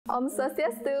Om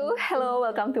Swastiastu. Hello,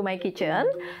 welcome to my kitchen.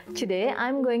 Today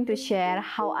I'm going to share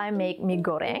how I make mie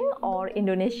goreng or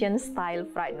Indonesian style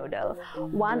fried noodle,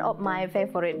 one of my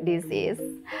favorite dishes.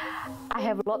 I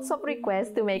have lots of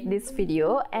requests to make this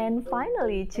video and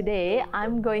finally today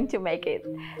I'm going to make it.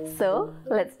 So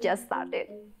let's just start it.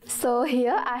 So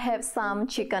here I have some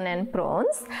chicken and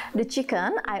prawns. The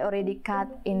chicken I already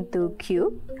cut into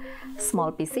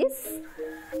small pieces.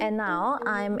 And now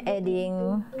I'm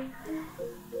adding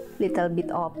little bit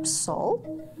of salt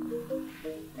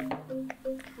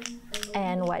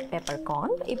and white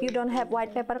peppercorn. If you don't have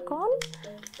white peppercorn,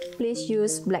 please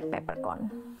use black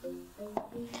peppercorn.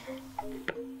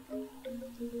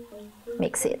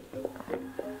 Mix it.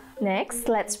 Next,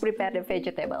 let's prepare the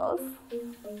vegetables.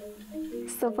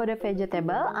 So for the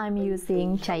vegetable, I'm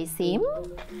using caisim,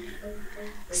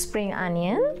 spring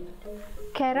onion,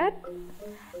 carrot,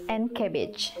 and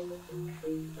cabbage.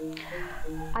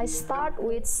 I start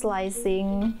with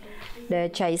slicing the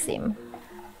caisim.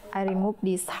 I remove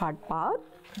this hard part.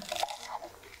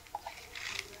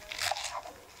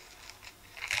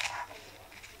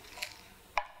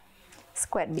 It's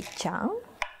quite big chunk.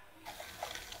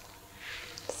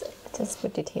 So just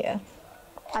put it here.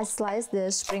 I slice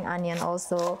the spring onion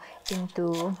also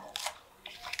into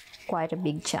quite a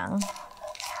big chunk.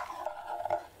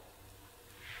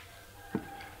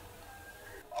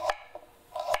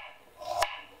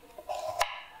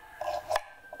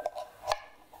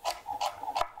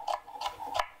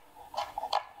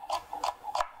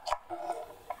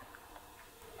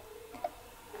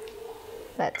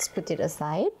 Let's put it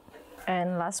aside.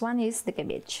 And last one is the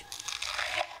cabbage.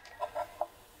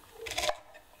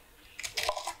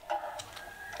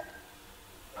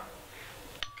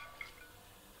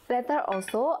 Later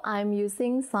also I'm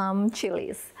using some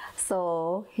chilies.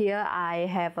 So here I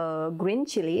have a green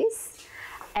chilies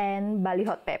and Bali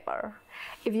hot pepper.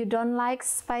 If you don't like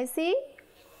spicy,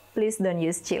 please don't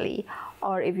use chili,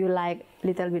 or if you like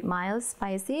little bit mild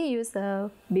spicy, use a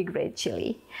big red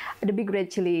chili. The big red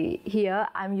chili here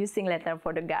I'm using later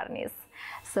for the garnish.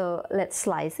 So let's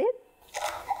slice it.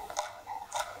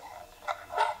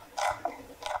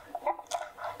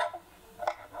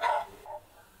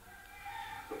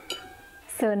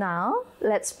 So now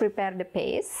let's prepare the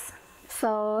paste.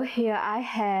 So here I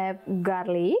have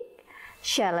garlic,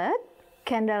 shallot,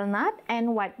 candle nut,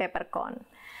 and white peppercorn.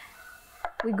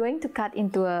 We're going to cut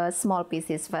into small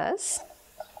pieces first.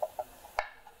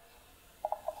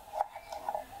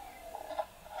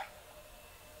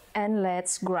 And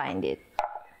let's grind it.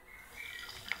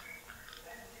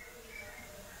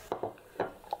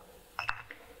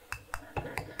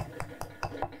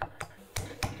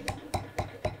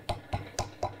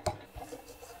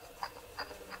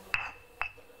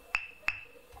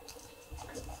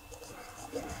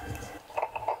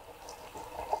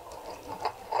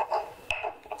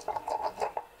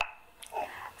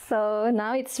 So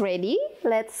now it's ready.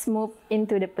 Let's move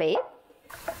into the plate.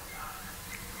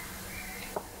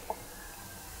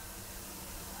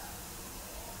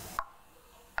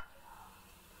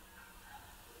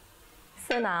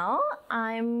 So now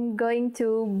I'm going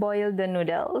to boil the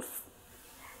noodles.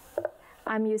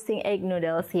 I'm using egg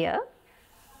noodles here.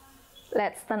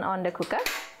 Let's turn on the cooker.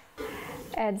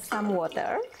 Add some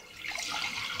water.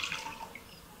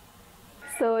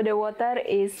 So the water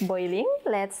is boiling.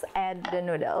 Let's add the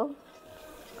noodle.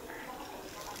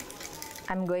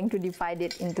 I'm going to divide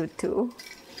it into two.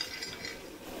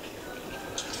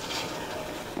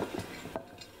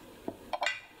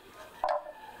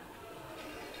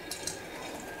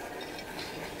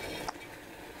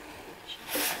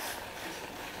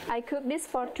 I cook this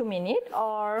for 2 minutes,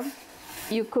 or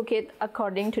you cook it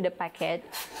according to the packet.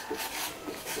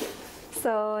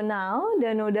 So now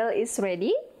the noodle is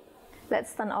ready.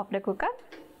 Let's turn off the cooker.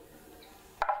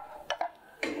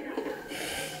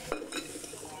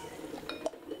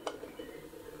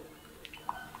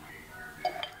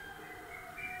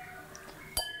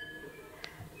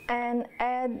 And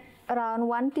add around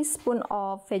 1 teaspoon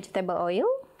of vegetable oil.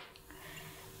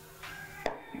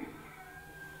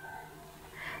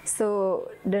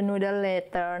 So the noodle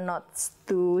later not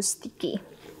too sticky.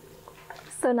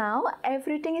 So now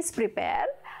everything is prepared.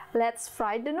 Let's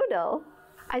fry the noodle.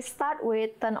 I start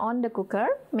with turn on the cooker,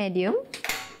 medium.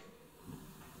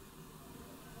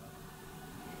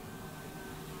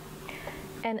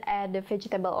 And add the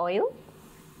vegetable oil.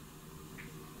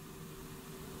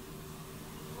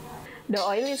 The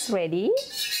oil is ready.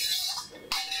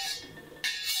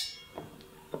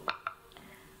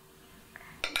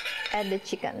 Add the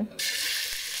chicken.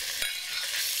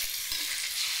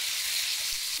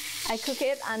 I cook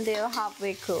it until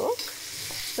halfway cooked.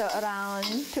 So around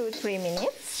 2-3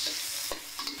 minutes.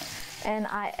 and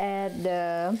I add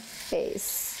the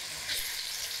paste.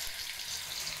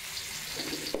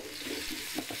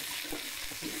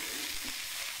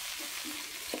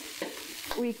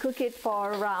 We cook it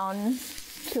for around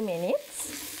 2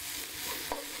 minutes,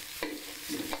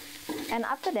 and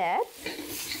after that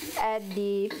add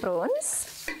the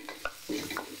prawns.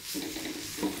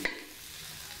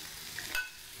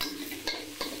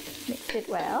 Mix it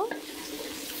well.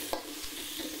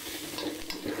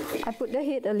 I put the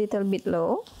heat a little bit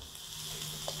low.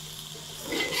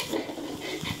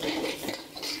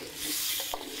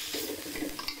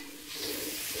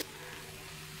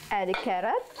 Add the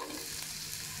carrot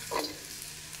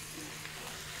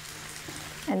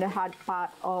and the hard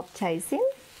part of caisim.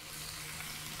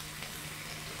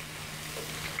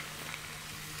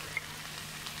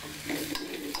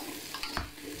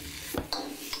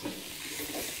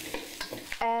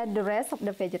 Add the rest of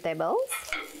the vegetables.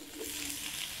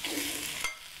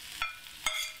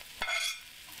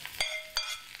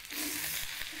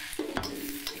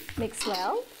 Mix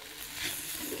well.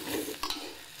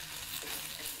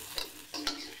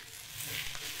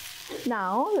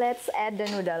 Now let's add the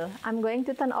noodle. I'm going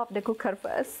to turn off the cooker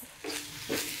first.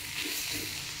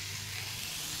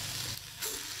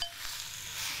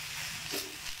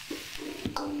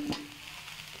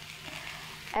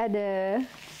 Add the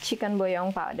chicken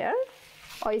bouillon powder,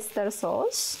 oyster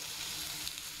sauce,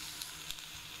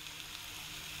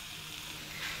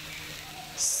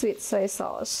 sweet soy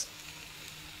sauce,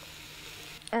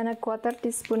 and a 1/4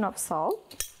 teaspoon of salt.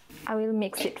 I will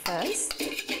mix it first.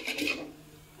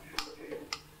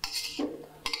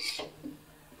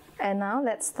 And now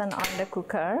let's turn on the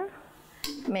cooker,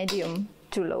 medium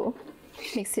to low.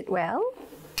 Mix it well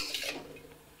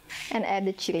and add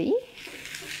the chili.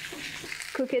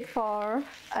 Cook it for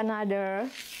another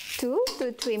 2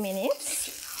 to 3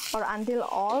 minutes or until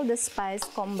all the spice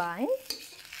combine.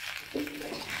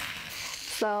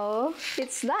 So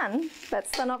it's done. Let's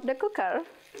turn off the cooker.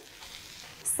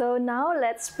 So now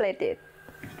let's plate it.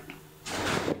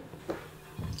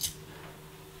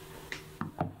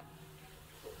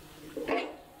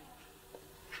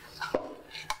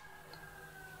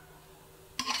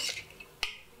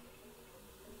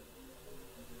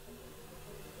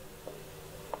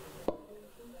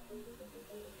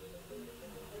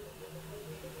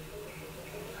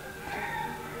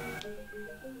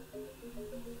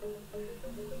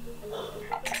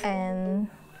 And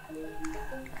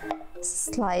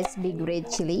slice big red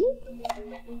chili,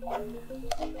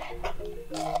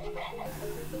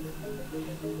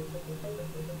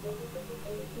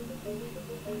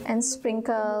 and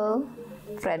sprinkle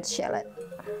red shallot.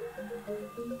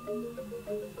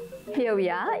 Here we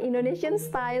are, Indonesian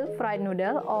style fried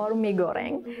noodle or mie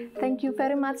goreng. Thank you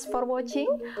very much for watching.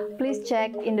 Please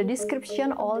check in the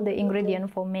description all the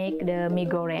ingredients for make the mie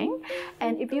goreng.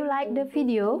 And if you like the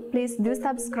video, please do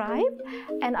subscribe.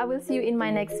 And I will see you in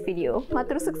my next video.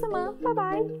 Matur Suksma. Bye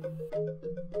bye.